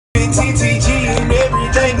TTG and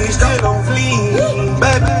everything is still on fleek.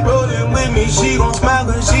 Baby rolling with me, she gon' smile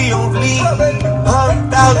cause she on fleek.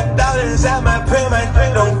 $100,000 at my pen, my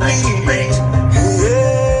pen on fleek.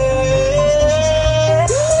 Yeah,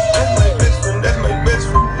 that's my best friend, that's my best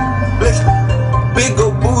friend. Listen, big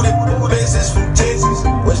old booty, this is from Texas,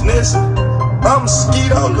 what's next? I'm a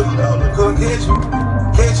skeet all the come catch you,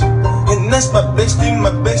 and that's my bestie,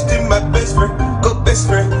 my bestie, my best friend, go best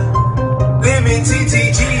friend. Living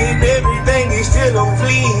TTG and everything is still on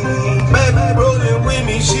fleek. Baby rolling with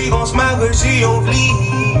me, she gon' smile cause she on fleek.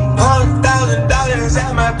 $100,000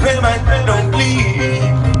 at my pen on fleek.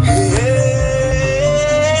 Yeah,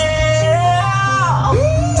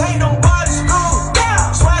 take them boys to school,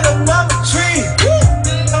 swat another tree.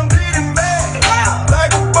 I'm bleeding back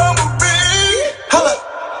like a bumblebee. Holla,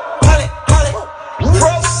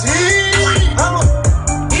 proceed. I'ma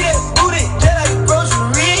eat that booty just like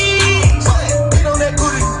groceries. Eat on that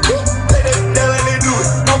booty, let that down like they do it.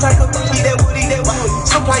 Don't take a eat that wood, eat that wood.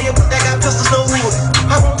 Some player with that got pistols, no wood.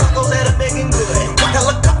 I want tacos that are making good.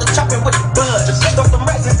 Helicopter chopping with the bud. Throw them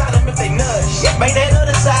rats inside them if they nudge. Make that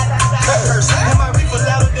other side curse. And my reefer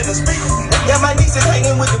louder than a speaker. Yeah, my niece is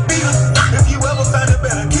hanging with the beaters. If you ever find a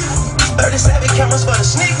better keeper. 37 cameras for the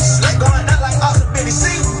sneakers. Going out like Austin Billy C.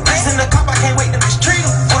 In the cop, I can't wait to mistreat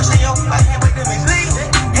them. Watch the yo, I can't wait to mislead them.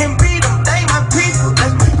 And beat them, they my people.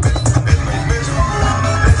 That's my best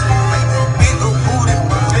friend. Big old booty,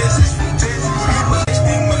 my best is from Texas. My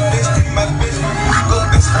bestie, my best friend. Go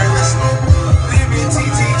best friends. Living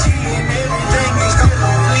TTG and everything is still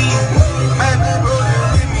on fleek. Baby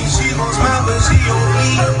rolling with me, she gon' smile but she on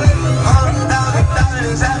fleek. $100,000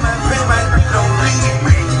 at my pen on fleek.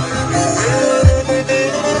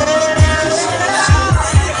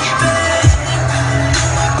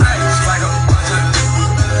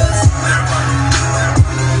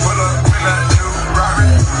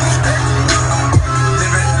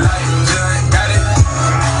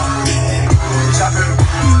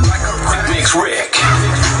 QuickMixxRick.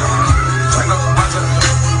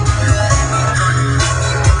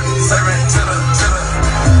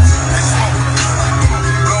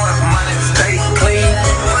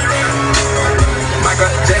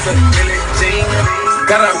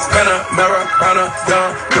 Got a marijuana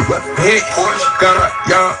gun, hit, got a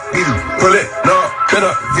young eater, pull it up, in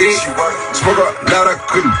a V, smoke a lot of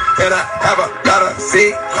cream, and I have a lot of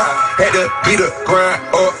sick. Had to beat the grind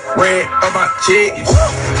up, ran on my chick.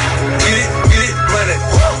 Get it, money,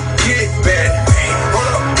 get it bad.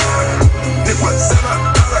 Hold up, this was $7.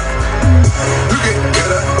 You can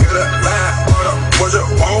get a line, hold up, what you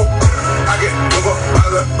want? I get over by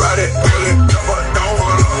the body, pull it up, don't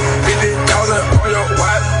hold up. 50,000 on your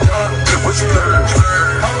wife, look what you learn.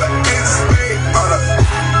 All the X, all the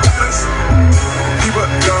dollars. People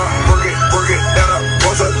young, work it, that a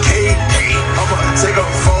bunch of K. I'ma take a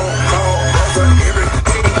phone call, for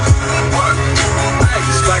everything. What?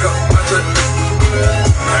 Ice like a bunch of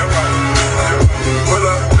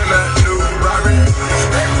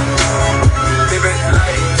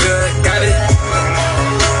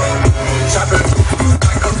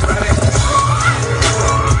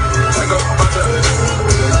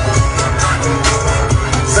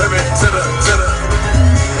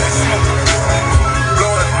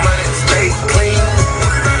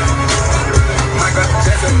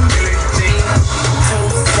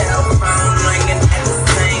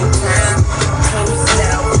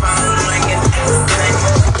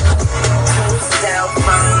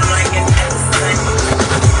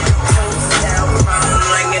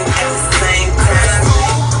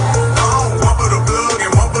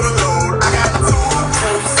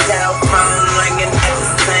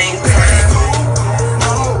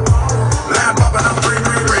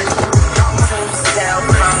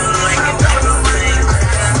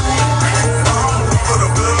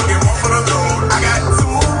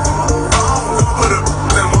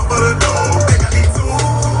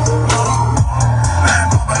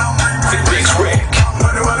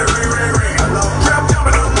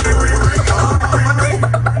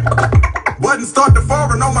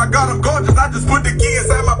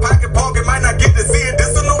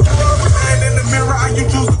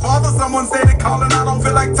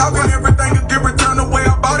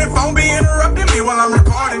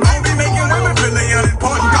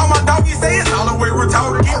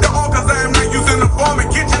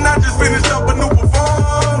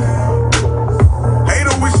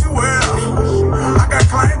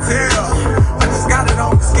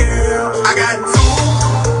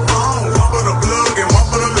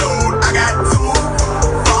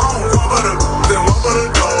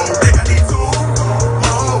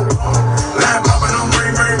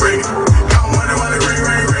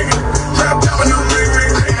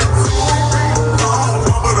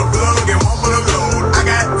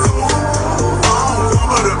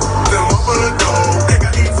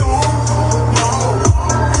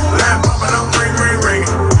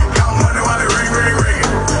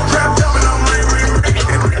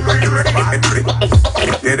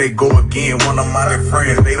one of my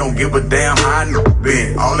friends. They don't give a damn how I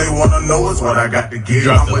been. All they wanna know is what I got to give.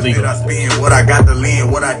 How much did I spend? What I got to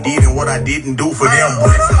lend? What I did and what I didn't do for them.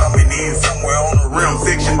 Bricks coming in somewhere on the rim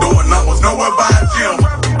section, doing numbers nowhere by a gym.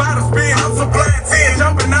 By the spin, I'm supplying 10,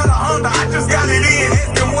 jumping out of Honda. I just got it in.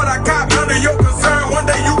 Asking what I cop, none of your concern. One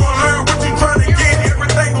day you gon' learn what you trying to get.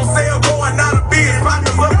 Everything gon' sell, going out of biz.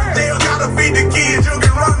 Pockets up in jail, gotta feed the kids. You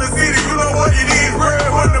can run the city, you know what it is. Bread,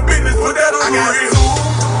 run the business, put that on the real.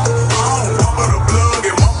 One for the plug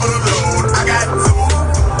and one for the load. I got two.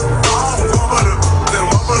 One for the then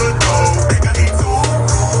one for the dough. Think I need two.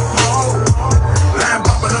 Line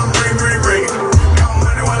popping up, ring, ring, ring. Count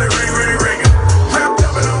money while it ring, ring, ring. Trap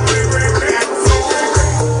jumping up, ring, ring, ring. I got two.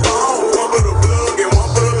 One for the plug and one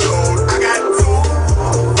for the load. I got two.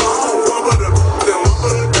 One for the then one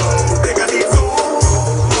for the dough. Think I need two.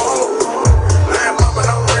 Line popping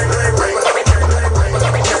up, ring, ring, ring.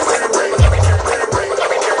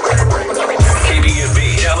 KBNB,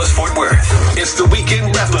 Dallas Fort Worth. It's the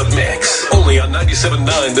weekend wrap-up mix. Only on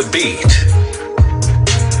 97.9 The Beat.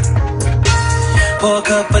 Pour a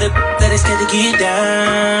cup for the that is scared to get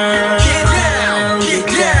down. Get down, get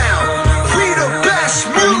down. We the best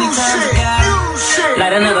music.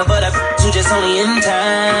 Light another for the who just only in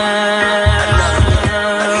time.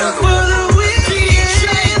 For the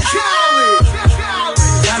weekend.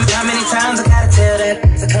 How many times I gotta tell that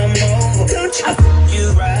to come over?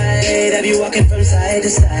 You right, I be walking from side to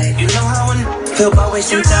side. You know how I feel about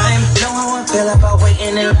wasting time. Know how I feel about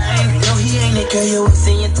waiting in line. You know he ain't a girl, you're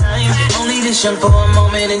wasting your time. Only this young for a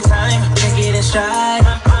moment in time. Take it in stride.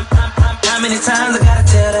 How many times I gotta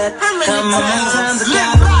tell that? Come on, how many times I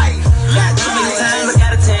gotta? How many times I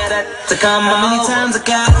gotta tell that to come on? How many times I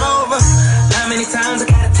gotta? How many times I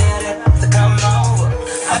gotta tell that to come over?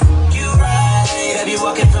 You right, I be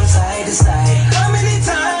walking from side to side. How many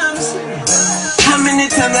times? How many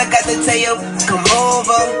times I got to tell you, come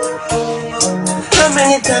over? How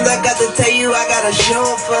many times I got to tell you I got a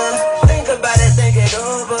chauffeur? Think about it, think it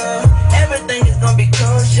over. Everything is gonna be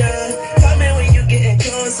kosher. Call me when you getting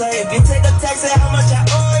closer. If you take a taxi, how much I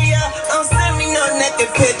owe ya? Don't send me no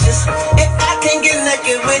naked pictures. If I can't get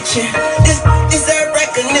naked with you, this deserve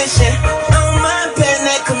recognition. I don't mind paying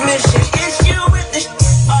that commission. Is you with this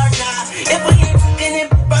or not? If we ain't fucking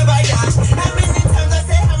it, bye-bye, y'all. How many times I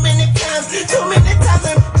say how many times? Too many times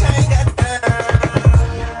I ain't got time.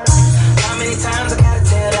 How many times I gotta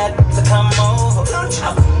tell that to come over?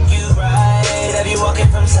 You right, I be walking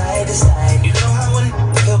from side to side. You know how I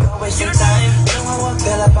feel about wasting time. You know how I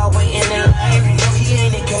feel about waiting in line. You know he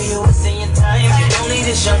ain't a girl, you're wasting your time. You only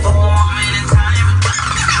this young for a moment in time.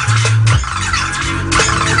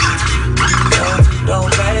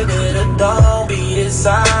 Don't baby, don't be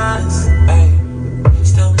dishonest. Ay,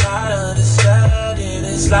 still not understanding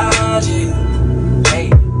this logic. Hey,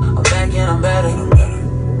 I'm back and I'm better.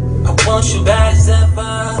 I want you back as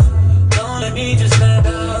ever. Don't let me just let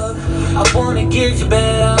up. I wanna give you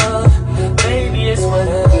better. Baby, it's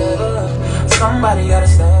whatever. Somebody gotta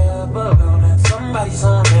step up on that. Somebody's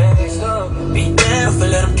on next up. Be there for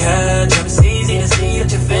let them catch up. It's easy to see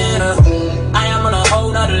that you're finna. I am on a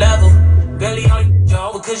whole nother level. Girl, he only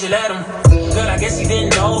y'all because you let him. Girl, I guess he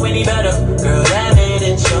didn't know any better. Girl, that man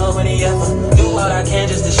didn't show any effort. Do what I can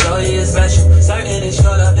just to show you it's special. Certain it's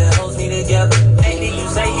your love that holds me together. Lately you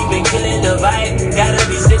say you been killing the vibe. Gotta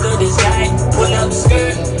be sick of this guy. Pull up the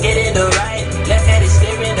skirt, get in the right. Left hand is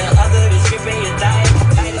steering, the other is gripping your thigh.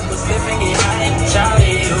 Light up was lifting it high. Shout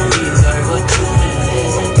it, you deserve what you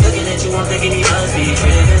is. Looking at you, I'm thinking he must be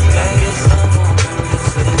driven. Like it's someone.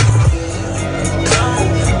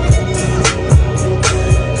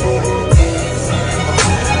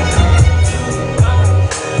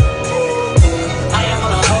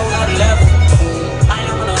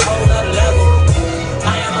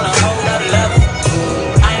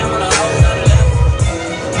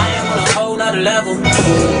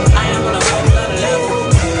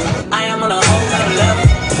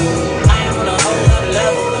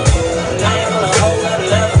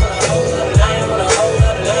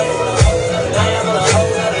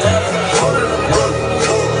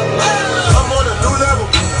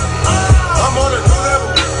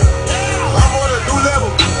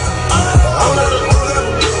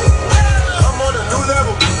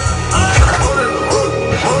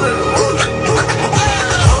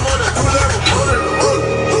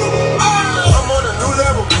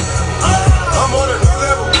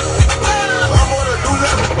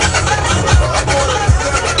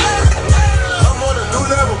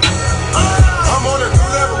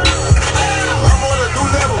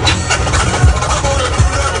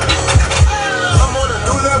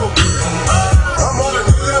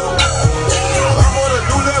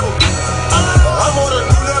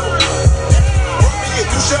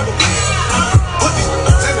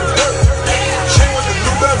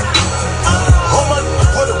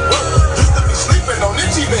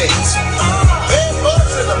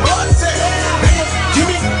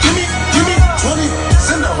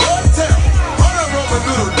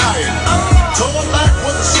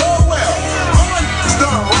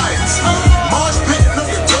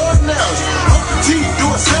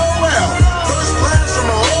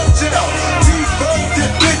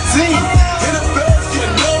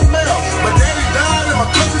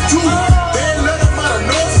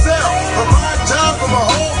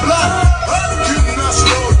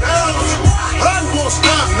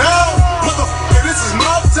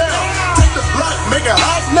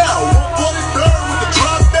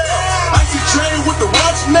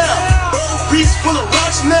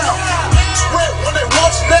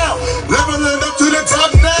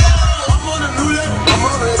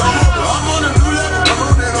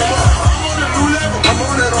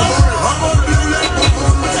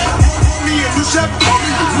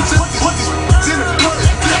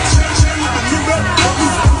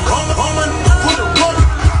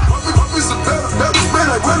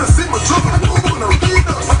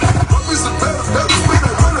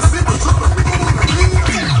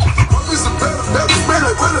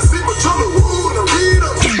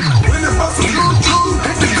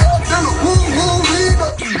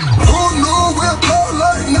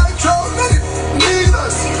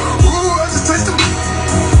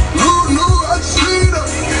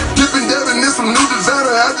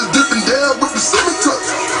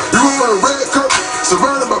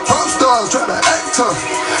 tough.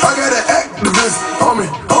 I got an activist on me,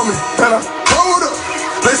 and I hold up.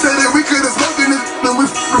 They said that we could've smoked in it, and we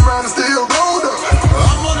f***ed around and still rolled up.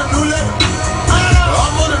 I'm on a new level.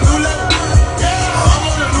 I'm on a new level. I'm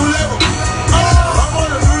on a new level. I'm on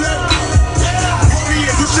a new level. Put me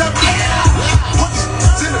in the shop. Put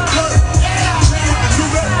this in the club. Check with the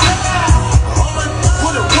new level.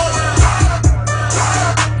 Put it work.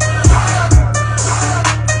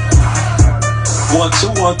 1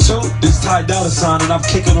 2 1 2. This Ty Dolla Sign, and I'm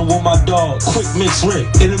kicking it with my dog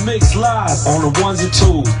QuickMixxRick in the mix live on the ones and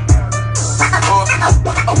twos.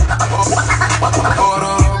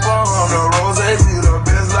 Order up on the rose, see the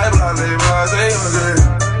best life, blase.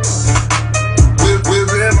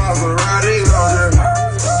 Whipping Maserati, blase.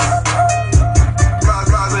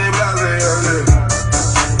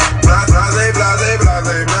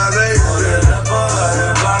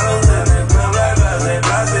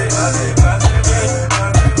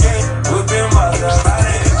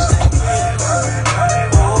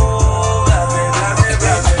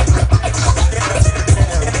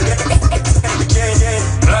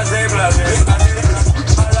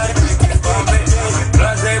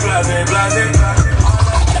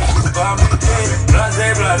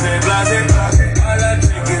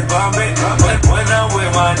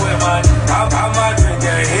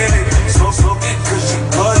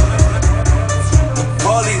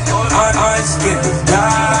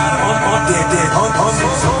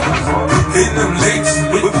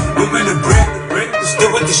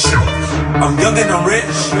 I'm young and I'm rich,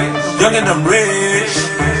 young and I'm rich.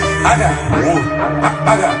 I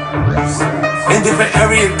got in different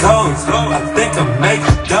area codes. I think I make a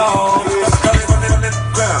dog. I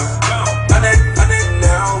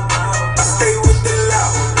stay with the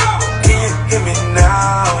loud. Can you hear me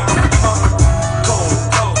now?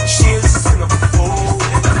 Cold, she is in a fool,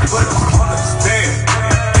 but I understand.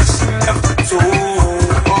 And she never told.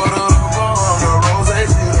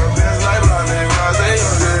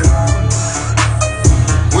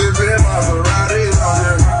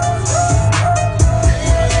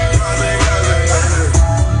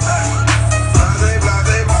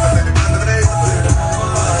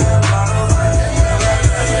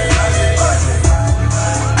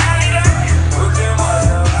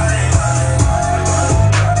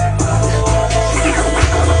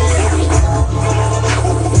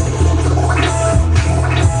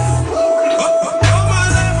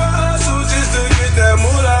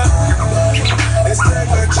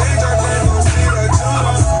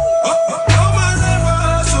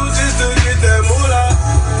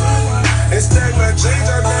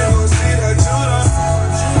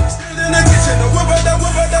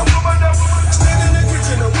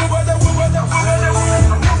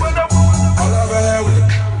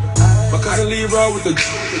 With then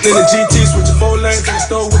the GT switching 4 lanes, then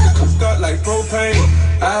stole with the cooked up like propane.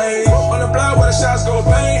 Ayy, on the block where the shots go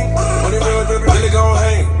bang. On the road, really gon'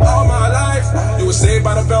 hang. All my life, you was saved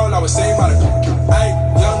by the bell, I was saved by the. Ayy,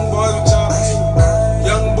 young boys with jobs,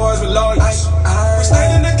 young boys with lawyers. We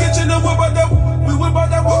stayed in the kitchen and whip out that, we whip out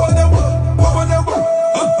that, whip out that, whip out that.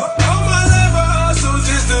 All my life I hustle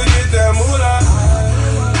just to get that moolah.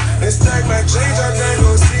 And stack my change, I can't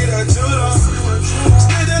go see that jeweler.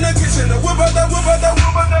 Stayed in the kitchen and whip out that, whip out that,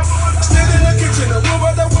 whip out that. Stayed in the kitchen and whip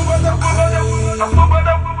out that, whip out that, whip out that, whip out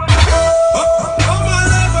that. All my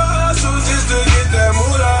life I hustle just to get that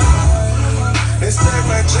moolah. And stack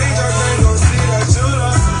my change, I can't go see that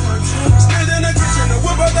jeweler. Stayed in the kitchen and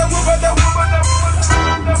whip out that, whip out that, whip out that.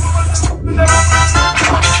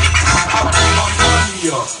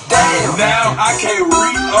 Damn. Now I can't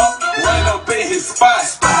re-up, run up in his spot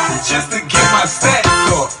just to get my stats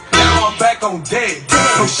up. Now I'm back on deck,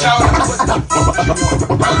 so shout out what the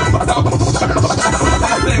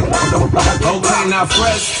okay, now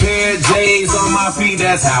fresh pair of J's on my feet,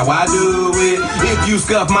 that's how I do it. If you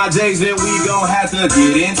scuff my J's, then we gon' have to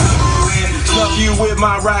get into it. Scuff you with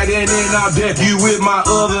my right hand, and I'll deck you with my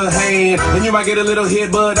other hand. And you might get a little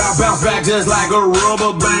hit, but I'll bounce back just like a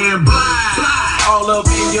rubber band. All up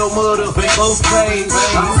in your motherfucking face.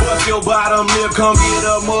 I'll bust your bottom lip, come get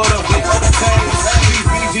a motherfucking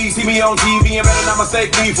taste. See me on TV and better not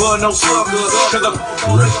mistake me for no sucker. Cause the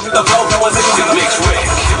flow going to MixxRick.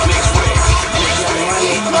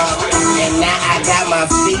 And now I got my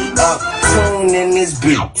feet up, tuned in this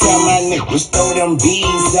beat. Tell my niggas throw them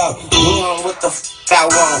bees up, doing what the I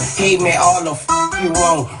want. Hate me all the you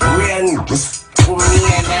want. Real niggas for me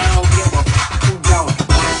and I don't give a who don't.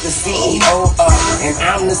 The CEO up, and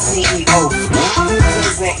I'm the CEO.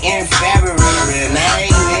 Prison in February, and I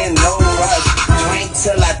ain't in no rush. Drink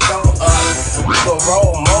till I throw up,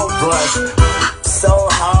 parole more brush. So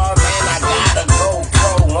hard, man, I gotta go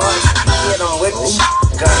pro once. Hit 'em with the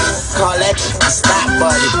gun. Call that stop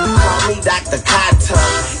buddy. Call me Dr. Cotton,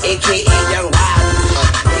 aka Young Wild,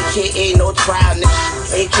 aka No Trial,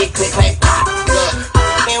 aka Click Clack Pop.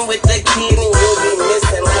 And with the kid and you'll be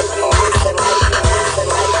missing like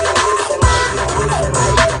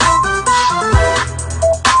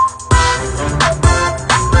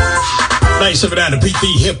Nice of it out of PT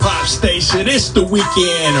Hip Hop Station. It's the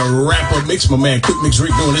weekend wrap-up mix. My man QuickMixxRick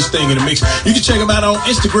doing this thing in the mix. You can check him out on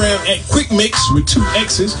Instagram at QuickMixx with 2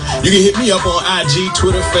 X's. You can hit me up on IG,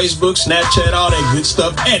 Twitter, Facebook, Snapchat, all that good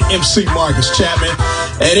stuff at MC Marcus Chapman.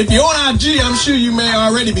 And if you're on IG, I'm sure you may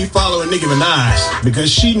already be following Nicki Minaj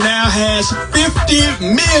because she now has 50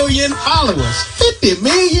 million followers. 50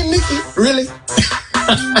 million, Nicki? Really?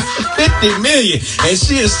 50 million, and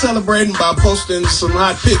she is celebrating by posting some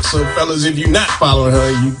hot pics. So fellas, if you're not following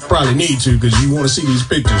her, you probably need to because you want to see these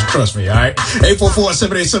pictures. Trust me, all right?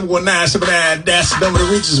 844-787-1979, that's the number to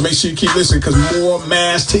reach us. Make sure you keep listening because more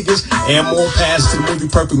mass tickets and more passes to the movie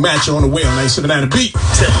Perfect Match are on the way on 979 The Beat.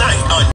 Tonight on